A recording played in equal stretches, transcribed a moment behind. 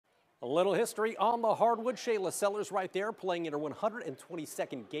A little history on the hardwood. Shayla Sellers right there playing in her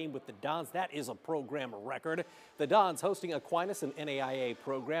 122nd game with the Dons. That is a program record. The Dons hosting Aquinas, an NAIA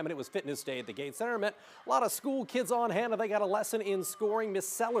program, and it was fitness day at the Gate Center. Meant a lot of school kids on hand, and they got a lesson in scoring. Miss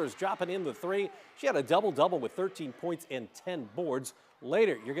Sellers dropping in the three. She had a double-double with 13 points and 10 boards.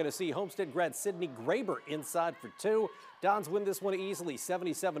 Later, you're going to see Homestead grad Sydney Graber inside for two. Dons win this one easily,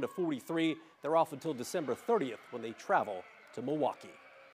 77-43. They're off until December 30th when they travel to Milwaukee.